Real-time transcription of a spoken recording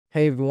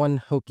Hey everyone,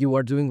 hope you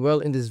are doing well.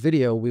 In this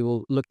video, we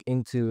will look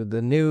into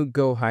the new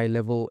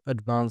GoHighLevel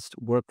Advanced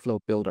Workflow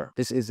Builder.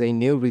 This is a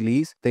new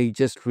release. They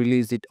just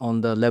released it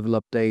on the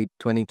Level Update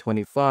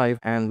 2025,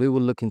 and we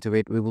will look into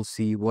it. We will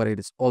see what it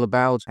is all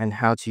about and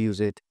how to use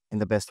it in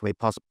the best way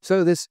possible.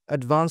 So this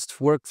advanced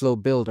workflow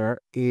builder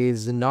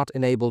is not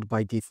enabled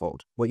by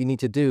default. What you need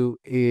to do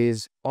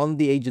is on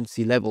the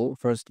agency level,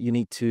 first you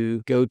need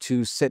to go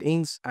to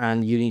settings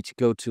and you need to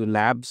go to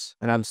labs.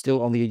 And I'm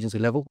still on the agency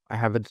level. I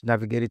haven't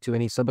navigated to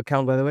any sub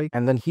account, by the way.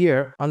 And then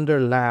here under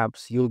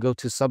labs, you'll go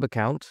to sub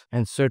account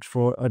and search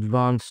for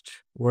advanced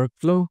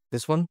workflow,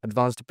 this one,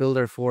 advanced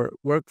builder for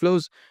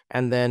workflows,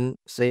 and then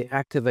say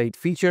activate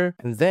feature,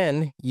 and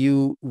then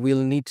you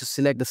will need to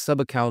select the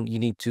sub account you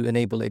need to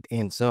enable it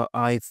in. So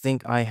I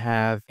think I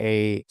have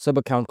a sub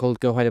account called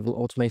GoHighLevel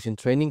Automation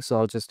Training, so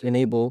I'll just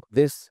enable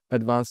this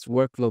advanced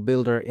workflow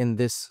builder in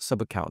this sub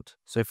account.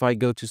 So if I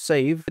go to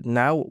save,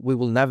 now we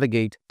will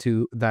navigate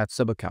to that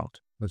sub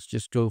account. Let's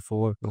just go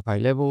for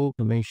GoHighLevel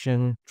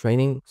Automation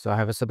Training. So I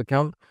have a sub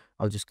account.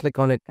 I'll just click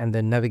on it and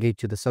then navigate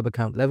to the sub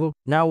account level.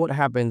 Now what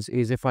happens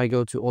is if I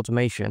go to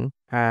automation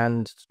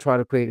and try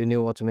to create a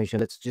new automation,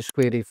 let's just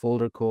create a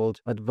folder called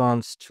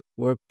advanced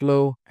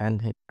workflow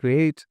and hit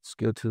create. Let's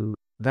go to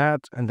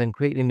that and then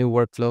create a new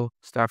workflow,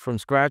 start from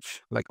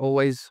scratch like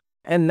always.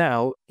 And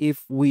now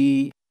if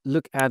we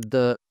look at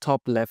the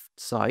top left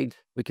side,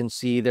 we can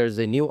see there's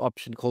a new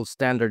option called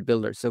standard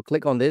builder. So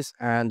click on this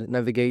and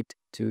navigate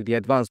to the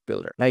advanced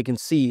builder. Now you can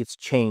see it's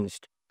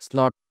changed. It's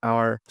not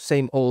our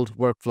same old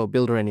workflow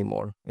builder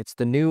anymore. It's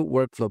the new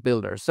workflow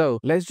builder. So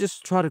let's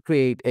just try to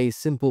create a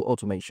simple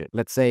automation.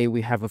 Let's say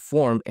we have a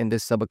form in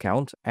this sub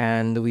account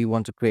and we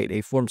want to create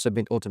a form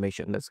submit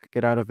automation. Let's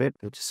get out of it.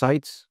 Go to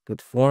sites, go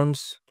to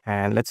forms.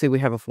 And let's say we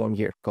have a form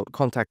here called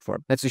contact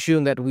form. Let's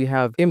assume that we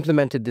have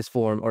implemented this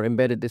form or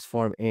embedded this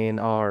form in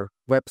our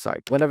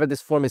website. Whenever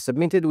this form is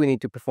submitted, we need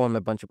to perform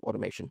a bunch of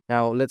automation.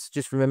 Now, let's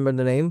just remember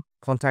the name,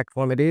 contact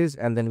form it is,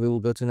 and then we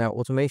will go to now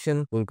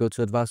automation. We'll go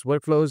to advanced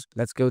workflows.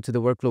 Let's go to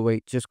the workflow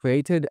we just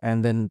created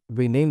and then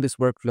rename this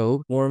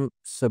workflow form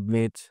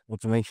submit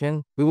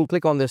automation. We will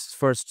click on this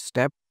first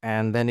step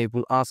and then it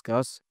will ask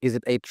us, is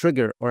it a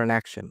trigger or an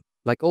action?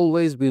 Like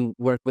always, we'll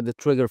work with the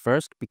trigger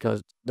first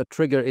because the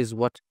trigger is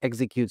what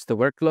executes the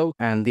workflow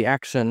and the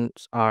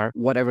actions are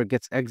whatever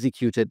gets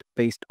executed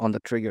based on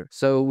the trigger.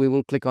 So we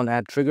will click on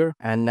add trigger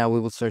and now we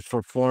will search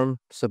for form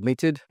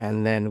submitted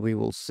and then we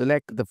will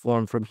select the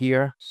form from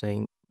here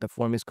saying the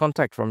form is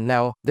contact form.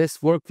 Now this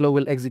workflow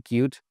will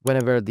execute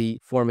whenever the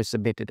form is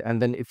submitted.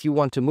 And then if you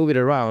want to move it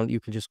around, you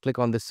can just click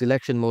on the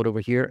selection mode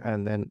over here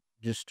and then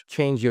just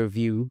change your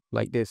view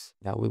like this.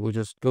 Now we will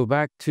just go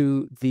back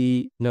to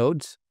the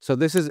nodes. So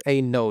this is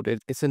a node.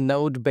 It's a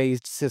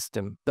node-based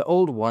system. The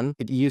old one,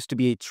 it used to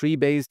be a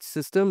tree-based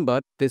system,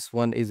 but this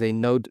one is a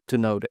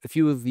node-to-node. If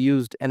you have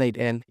used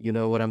N8N, you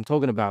know what I'm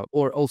talking about.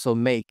 Or also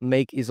Make.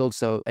 Make is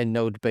also a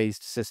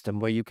node-based system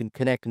where you can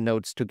connect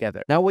nodes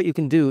together. Now what you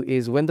can do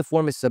is when the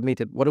form is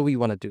submitted, what do we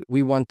want to do?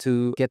 We want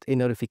to get a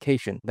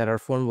notification that our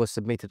form was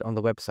submitted on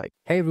the website.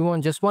 Hey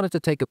everyone, just wanted to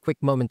take a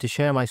quick moment to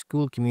share my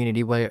school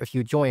community where if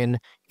you join, you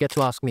get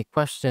to ask me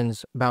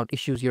questions about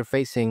issues you're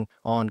facing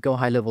on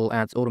GoHighLevel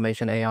Ads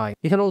Automation AI.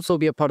 You can also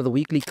be a part of the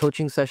weekly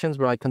coaching sessions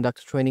where I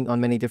conduct training on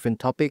many different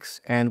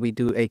topics and we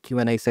do a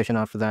Q&A session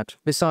after that.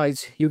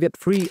 Besides, you get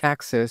free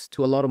access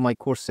to a lot of my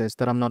courses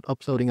that I'm not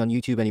uploading on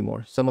YouTube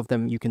anymore. Some of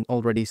them you can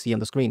already see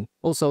on the screen.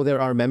 Also, there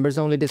are members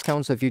only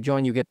discounts. So if you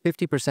join, you get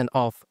 50%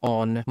 off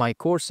on my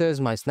courses,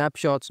 my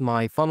snapshots,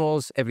 my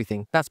funnels,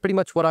 everything. That's pretty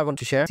much what I want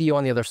to share. See you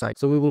on the other side.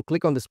 So we will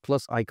click on this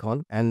plus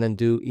icon and then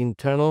do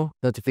internal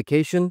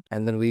notification.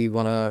 And then we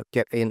want to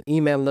get an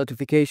email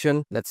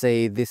notification. Let's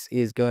say this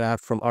is going out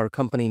from our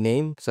company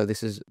name. So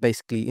this is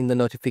basically in the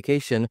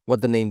notification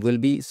what the name will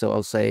be. So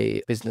I'll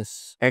say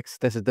business X.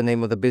 This is the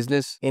name of the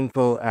business,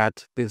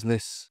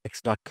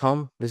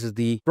 info@businessx.com. This is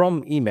the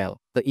from email.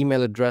 The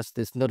email address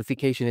this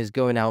notification is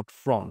going out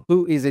from.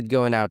 Who is it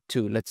going out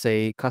to? Let's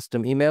say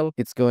custom email.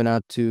 It's going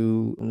out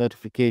to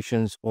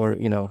notifications or,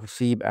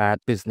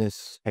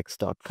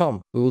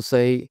 receive@businessx.com. We will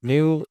say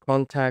new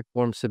contact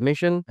form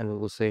submission and we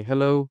will say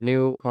hello,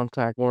 new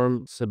contact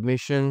form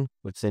submission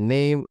with a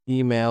name,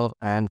 email,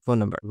 and phone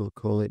number. We'll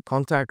call it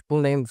contact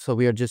full name. So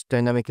we are just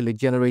dynamically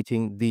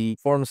generating the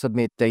form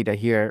submit data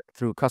here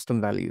through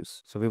custom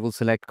values. So we will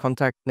select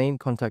contact name,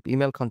 contact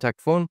email, contact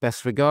phone.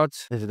 Best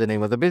regards. This is the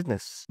name of the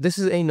business. This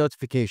is a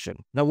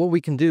notification. Now what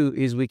we can do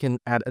is we can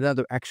add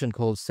another action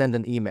called send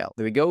an email.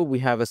 There we go. We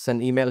have a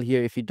send email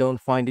here. If you don't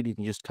find it, you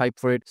can just type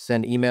for it,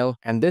 send email.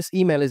 And this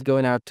email is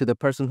going out to the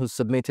person who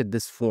submitted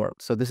this form.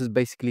 So this is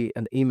basically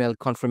an email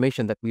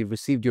confirmation that we've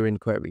received your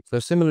inquiry. So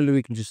similarly,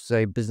 we can just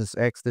say business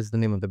X. This is the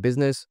name of the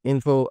business,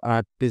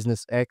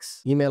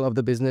 info@businessx, email of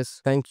the business.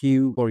 Thank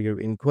you for your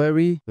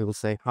inquiry. We will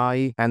say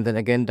hi. And then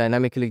again,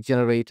 dynamically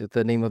generate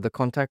the name of the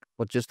contact,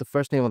 or just the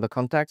first name of the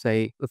contact.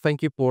 Say,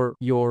 thank you for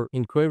your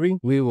inquiry.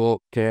 We will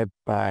get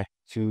back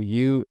to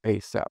you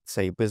ASAP.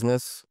 Say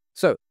business.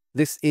 So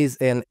This is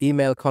an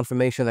email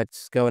confirmation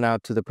that's going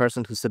out to the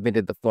person who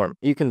submitted the form.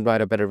 You can write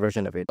a better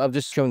version of it. I'm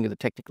just showing you the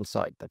technical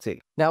side. That's it.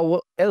 Now,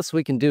 what else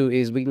we can do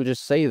is we will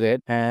just save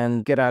it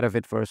and get out of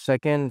it for a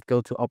second.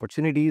 Go to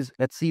opportunities.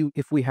 Let's see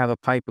if we have a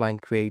pipeline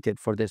created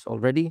for this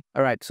already.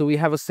 All right. So we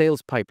have a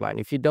sales pipeline.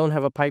 If you don't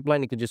have a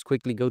pipeline, you can just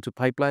quickly go to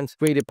pipelines.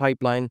 Create a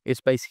pipeline.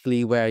 It's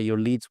basically where your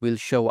leads will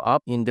show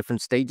up in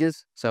different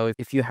stages. So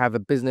if you have a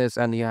business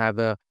and you have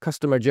a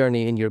customer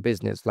journey in your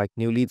business, like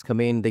new leads come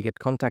in, they get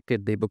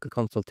contacted, they book a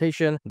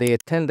consultation, they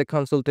attend the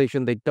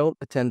consultation, they don't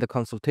attend the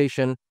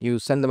consultation, you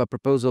send them a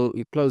proposal,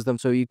 you close them.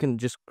 So you can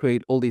just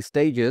create all these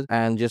stages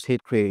and just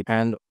hit create.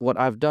 And what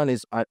I've done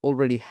is I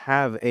already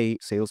have a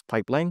sales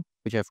pipeline,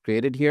 which I've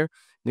created here.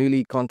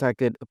 Newly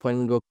contacted,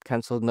 appointment booked,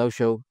 canceled,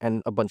 no-show,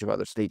 and a bunch of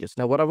other stages.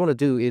 Now, what I want to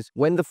do is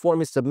when the form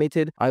is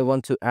submitted, I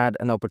want to add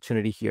an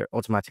opportunity here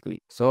automatically.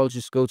 So I'll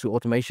just go to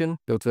automation,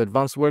 go to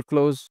advanced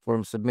workflows,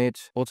 form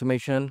submit,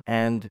 automation,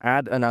 and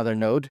add another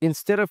node.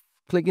 Instead of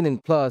clicking in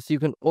plus, you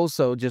can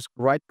also just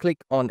right click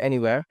on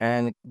anywhere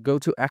and go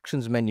to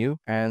actions menu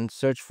and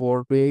search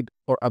for create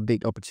or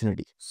update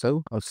opportunity.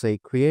 So I'll say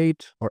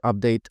create or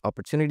update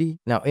opportunity.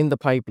 Now in the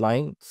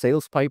pipeline,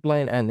 sales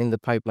pipeline, and in the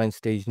pipeline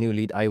stage new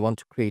lead, I want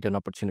to create an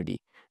opportunity.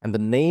 And the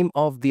name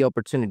of the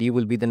opportunity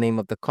will be the name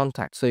of the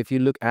contact. So if you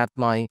look at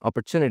my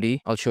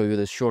opportunity, I'll show you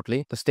this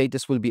shortly. The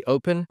status will be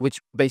open, which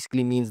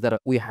basically means that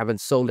we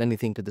haven't sold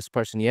anything to this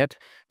person yet.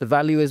 The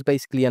value is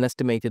basically an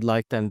estimated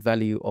lifetime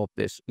value of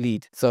this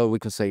lead. So we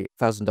can say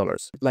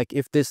 $1,000. Like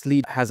if this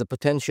lead has a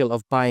potential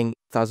of buying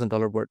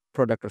 $1,000 worth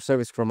product or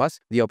service from us,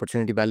 the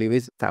opportunity value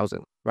is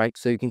 1,000, right?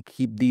 So you can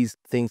keep these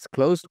things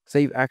closed,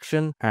 save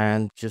action,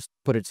 and just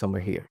put it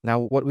somewhere here. Now,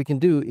 what we can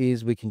do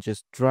is we can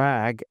just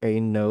drag a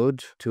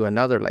node to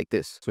another like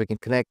this. So we can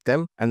connect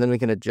them and then we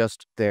can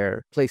adjust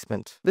their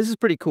placement. This is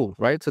pretty cool,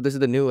 right? So this is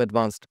the new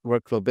advanced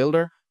workflow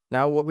builder.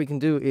 Now what we can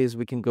do is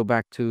we can go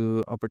back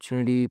to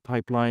opportunity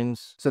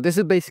pipelines. So this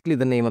is basically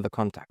the name of the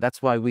contact.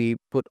 That's why we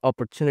put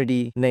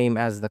opportunity name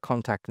as the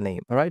contact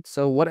name. All right.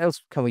 So what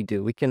else can we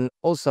do? We can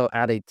also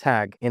add a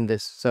tag in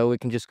this. So we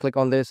can just click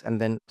on this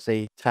and then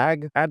say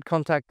tag, add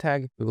contact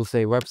tag. We will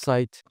say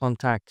website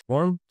contact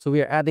form. So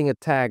we are adding a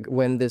tag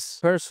when this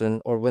person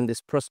or when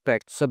this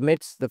prospect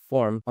submits the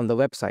form on the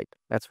website.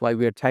 That's why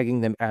we are tagging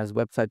them as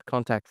website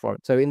contact form.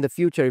 So in the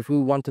future, if we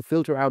want to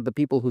filter out the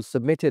people who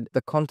submitted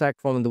the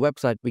contact form on the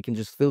website, we can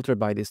just filter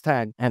by this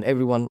tag and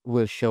everyone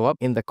will show up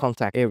in the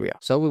contact area.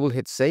 So we will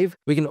hit save.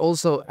 We can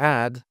also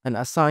add an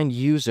assigned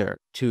user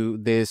to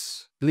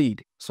this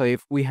lead. So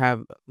if we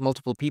have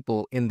multiple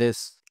people in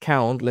this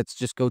account, let's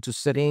just go to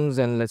settings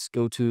and let's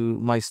go to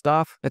my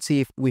staff. Let's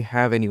see if we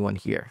have anyone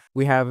here.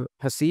 We have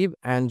Hasib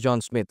and John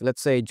Smith.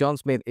 Let's say John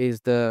Smith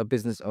is the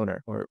business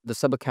owner or the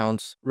sub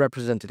accounts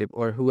representative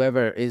or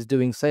whoever is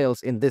doing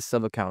sales in this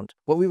sub account.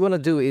 What we want to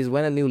do is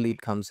when a new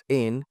lead comes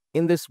in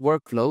this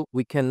workflow,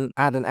 we can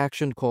add an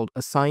action called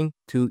assign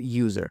to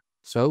user.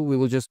 So we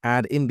will just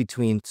add in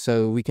between.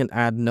 So we can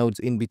add nodes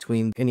in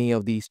between any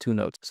of these two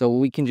nodes. So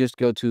we can just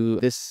go to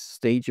this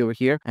stage over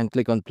here and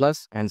click on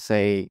plus and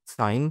say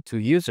assign to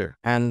user.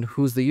 And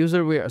who's the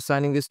user we're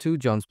assigning this to?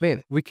 John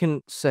Smith. We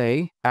can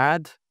say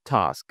add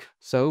task.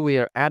 So we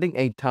are adding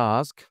a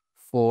task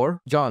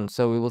for John.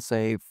 So we will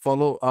say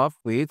follow up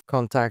with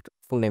contact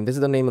full name. This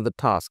is the name of the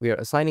task. We are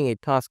assigning a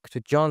task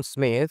to John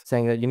Smith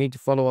saying that you need to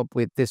follow up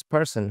with this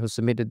person who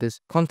submitted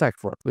this contact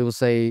form. We will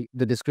say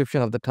the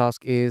description of the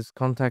task is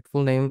contact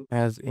full name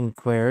as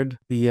inquired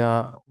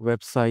via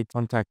website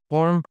contact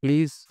form.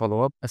 Please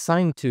follow up.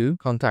 Assign to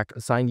contact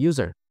assigned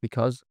user.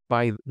 Because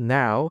by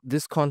now,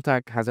 this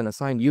contact has an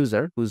assigned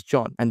user who's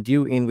John. And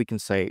due in, we can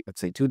say,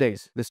 let's say 2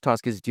 days. This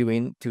task is due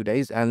in 2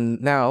 days. And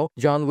now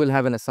John will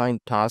have an assigned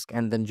task.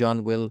 And then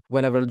John will,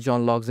 whenever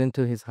John logs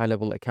into his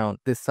high-level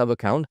account, this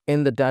sub-account,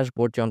 in the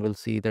dashboard, John will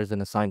see there's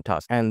an assigned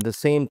task. And the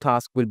same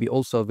task will be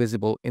also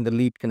visible in the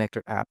Lead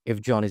Connector app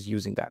if John is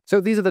using that. So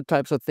these are the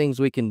types of things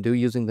we can do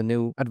using the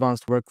new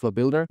advanced workflow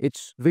builder.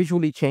 It's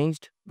visually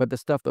changed, but the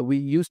stuff that we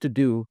used to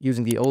do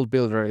using the old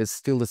builder is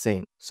still the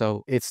same.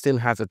 So it still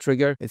has a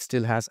trigger, it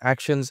still has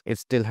actions, it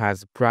still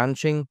has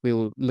branching. We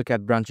will look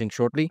at branching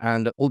shortly,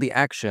 and all the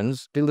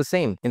actions still the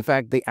same. In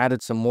fact, they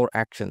added some more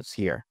actions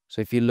here. So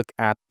if you look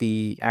at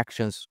the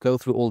actions, go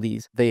through all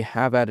these, they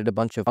have added a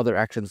bunch of other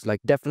actions. Like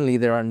definitely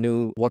there are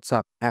new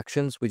WhatsApp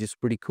actions, which is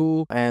pretty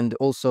cool. And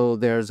also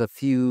there's a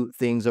few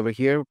things over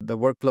here. The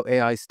workflow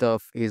AI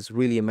stuff is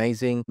really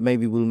amazing.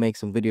 Maybe we'll make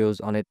some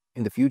videos on it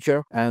in the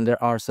future. And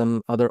there are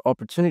some other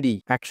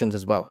opportunity actions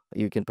as well that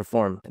you can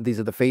perform. These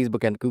are the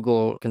Facebook and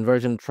Google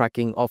conversion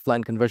tracking,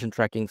 offline conversion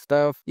tracking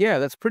stuff. Yeah,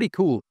 that's pretty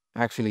cool.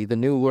 Actually, the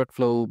new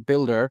workflow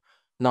builder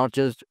not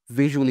just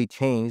visually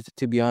changed,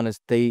 to be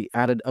honest, they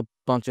added a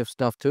bunch of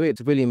stuff to it.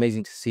 It's really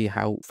amazing to see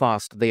how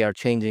fast they are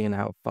changing and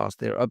how fast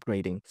they're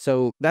upgrading.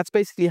 So that's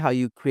basically how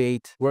you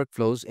create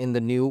workflows in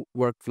the new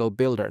workflow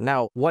builder.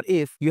 Now, what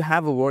if you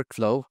have a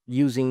workflow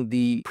using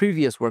the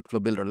previous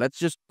workflow builder? Let's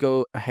just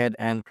go ahead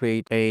and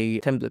create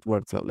a template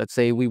workflow. Let's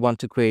say we want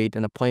to create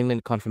an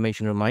appointment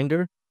confirmation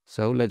reminder.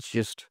 So let's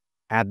just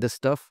add this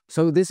stuff.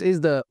 So this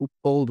is the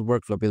old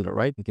workflow builder,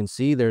 right? You can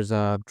see there's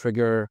a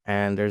trigger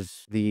and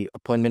there's the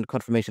appointment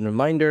confirmation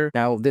reminder.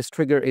 Now this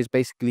trigger is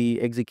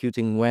basically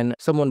executing when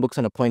someone books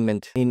an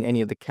appointment in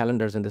any of the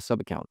calendars in the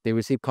sub account. They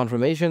receive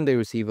confirmation, they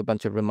receive a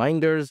bunch of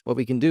reminders. What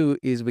we can do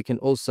is we can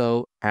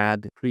also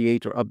add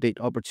create or update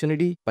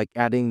opportunity by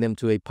adding them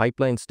to a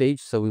pipeline stage.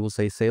 So we will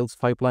say sales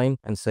pipeline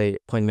and say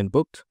appointment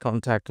booked.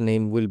 Contact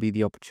name will be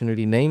the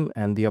opportunity name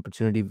and the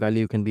opportunity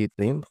value can be its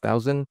name,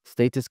 1000.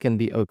 Status can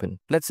be open.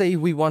 Let's say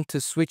we want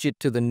to switch it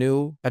to the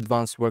new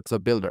advanced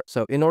workflow builder.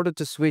 So in order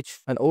to switch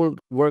an old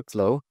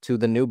workflow to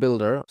the new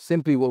builder,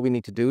 simply what we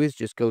need to do is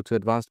just go to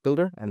advanced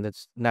builder and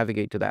let's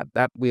navigate to that.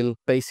 That will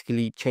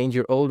basically change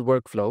your old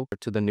workflow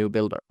to the new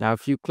builder. Now,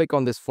 if you click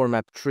on this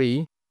format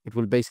tree, it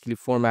will basically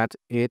format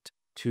it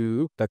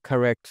to the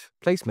correct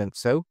placement.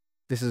 So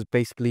this is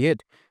basically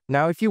it.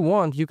 Now, if you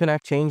want, you can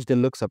change the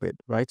looks of it,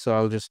 right? So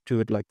I'll just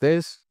do it like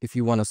this. If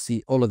you want to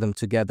see all of them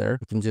together,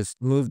 you can just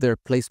move their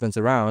placements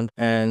around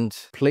and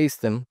place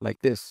them like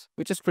this,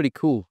 which is pretty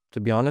cool, to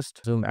be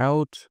honest. Zoom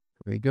out.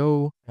 There we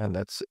go. And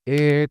that's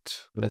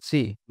it. Let's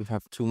see. We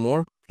have two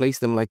more. Place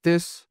them like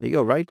this. There you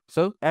go, right?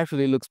 So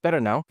actually it looks better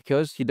now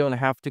because you don't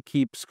have to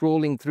keep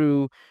scrolling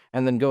through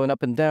and then going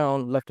up and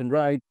down, left and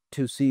right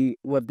to see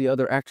what the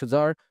other actions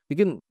are. You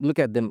can look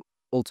at them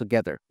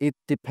altogether. It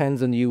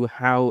depends on you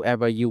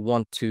however you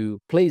want to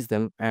place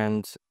them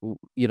and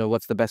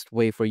what's the best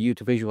way for you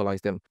to visualize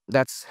them.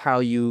 That's how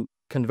you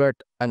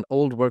convert an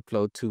old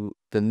workflow to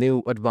the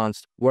new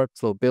advanced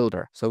workflow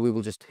builder. So we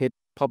will just hit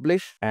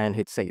publish and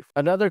hit save.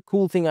 Another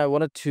cool thing I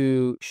wanted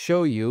to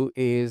show you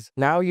is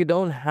now you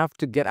don't have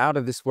to get out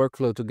of this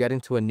workflow to get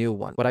into a new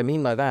one. What I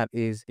mean by that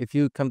is if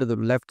you come to the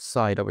left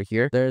side over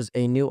here, there's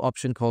a new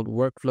option called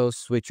workflow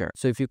switcher.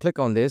 So if you click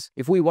on this,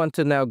 if we want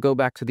to now go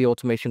back to the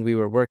automation we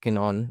were working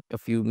on a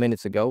few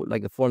minutes ago,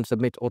 like the form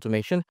submit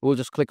automation, we'll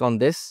just click on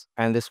this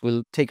and this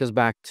will take us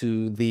back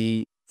to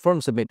the form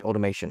submit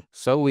automation.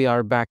 So we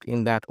are back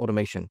in that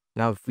automation.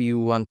 Now, if you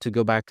want to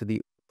go back to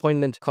the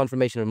appointment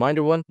confirmation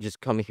reminder one, just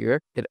come here.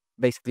 It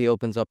basically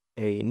opens up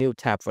a new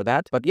tab for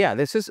that. But yeah,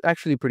 this is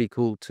actually pretty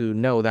cool to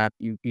know that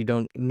you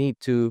don't need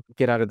to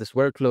get out of this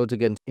workflow to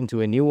get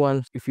into a new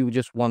one. If you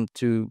just want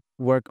to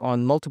work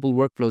on multiple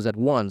workflows at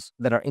once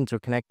that are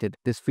interconnected,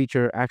 this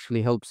feature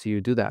actually helps you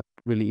do that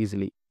really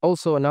easily.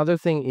 Also, another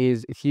thing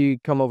is if you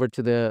come over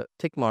to the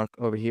tick mark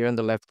over here on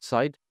the left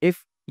side,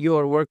 if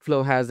your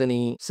workflow has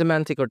any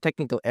semantic or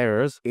technical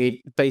errors, it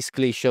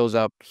basically shows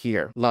up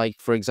here. Like,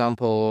 for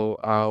example,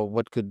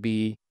 what could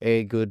be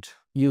a good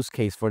use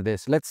case for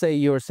this? Let's say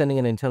you're sending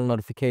an internal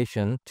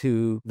notification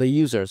to the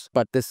users,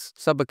 but this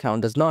sub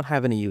account does not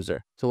have any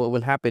user. So what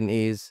will happen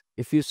is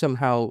if you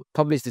somehow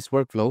publish this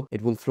workflow,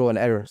 it will throw an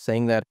error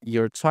saying that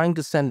you're trying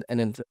to send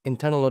an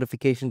internal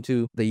notification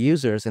to the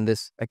users in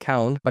this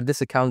account, but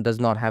this account does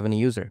not have any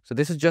user. So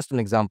this is just an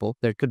example.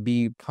 There could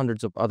be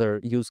hundreds of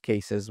other use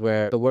cases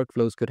where the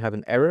workflows could have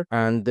an error,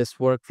 and this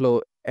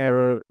workflow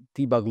error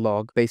debug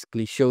log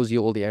basically shows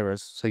you all the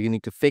errors. So you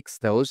need to fix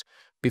those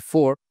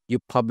before you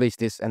publish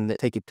this and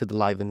take it to the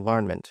live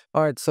environment.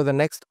 All right, so the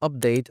next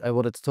update I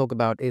wanted to talk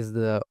about is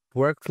the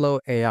workflow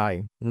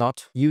AI.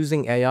 Not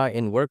using AI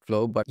in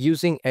workflow, but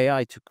using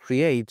AI to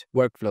create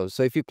workflows.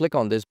 So if you click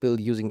on this build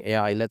using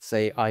AI, let's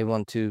say I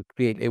want to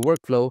create a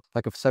workflow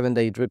like a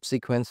 7-day drip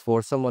sequence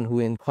for someone who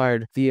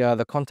inquired via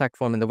the contact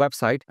form in the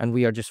website, and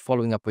we are just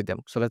following up with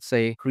them. So let's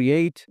say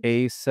create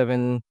a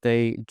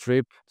 7-day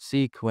drip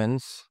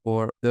sequence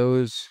for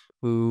those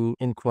who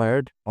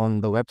inquired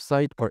on the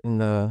website or in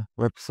the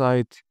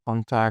website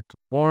contact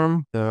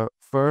form. The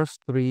first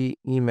 3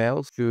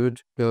 emails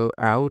should go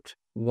out,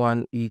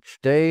 1 each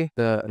day.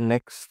 The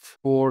next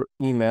 4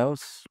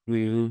 emails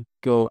will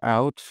go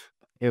out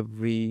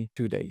every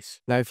 2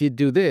 days. Now, if you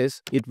do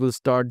this, it will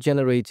start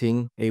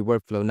generating a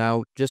workflow.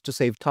 Now, just to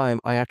save time,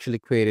 I actually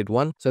created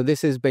one. So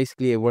this is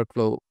basically a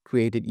workflow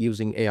created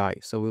using AI.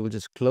 So we will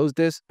just close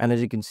this. And as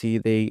you can see,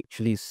 they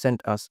actually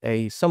sent us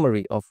a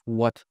summary of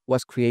what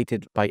was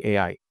created by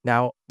AI.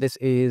 Now, this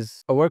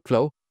is a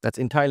workflow that's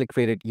entirely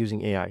created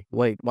using AI.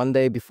 Wait 1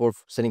 day before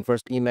sending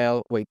first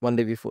email, wait 1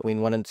 day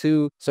between 1 and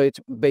 2. So it's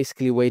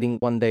basically waiting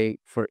 1 day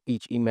for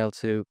each email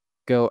to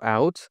go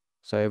out.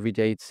 So every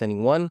day it's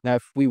sending 1. Now,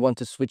 if we want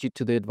to switch it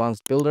to the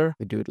advanced builder,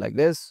 we do it like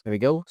this. There we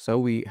go. So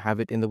we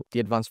have it in the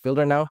advanced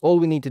builder now. All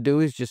we need to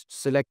do is just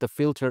select the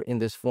filter in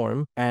this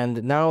form.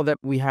 And now that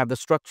we have the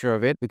structure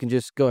of it, we can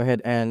just go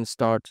ahead and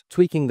start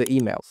tweaking the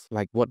emails,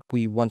 like what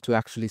we want to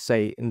actually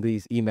say in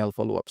these email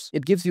follow-ups.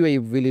 It gives you a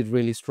really,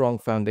 really strong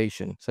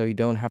foundation. So you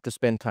don't have to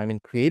spend time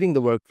in creating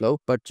the workflow,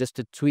 but just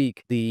to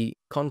tweak the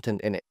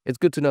content in it. It's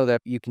good to know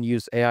that you can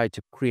use AI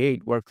to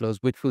create workflows,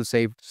 which will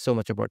save so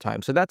much of our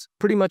time. So that's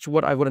pretty much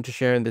what I wanted to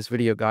share in this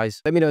video, guys.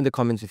 Let me know in the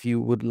comments if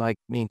you would like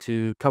me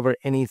to cover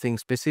anything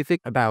specific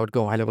about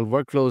GoHighLevel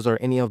workflows or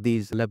any of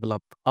these level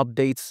up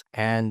updates,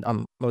 and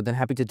I'm more than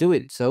happy to do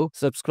it. So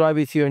subscribe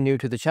if you're new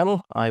to the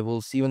channel. I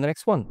will see you in the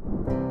next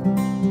one.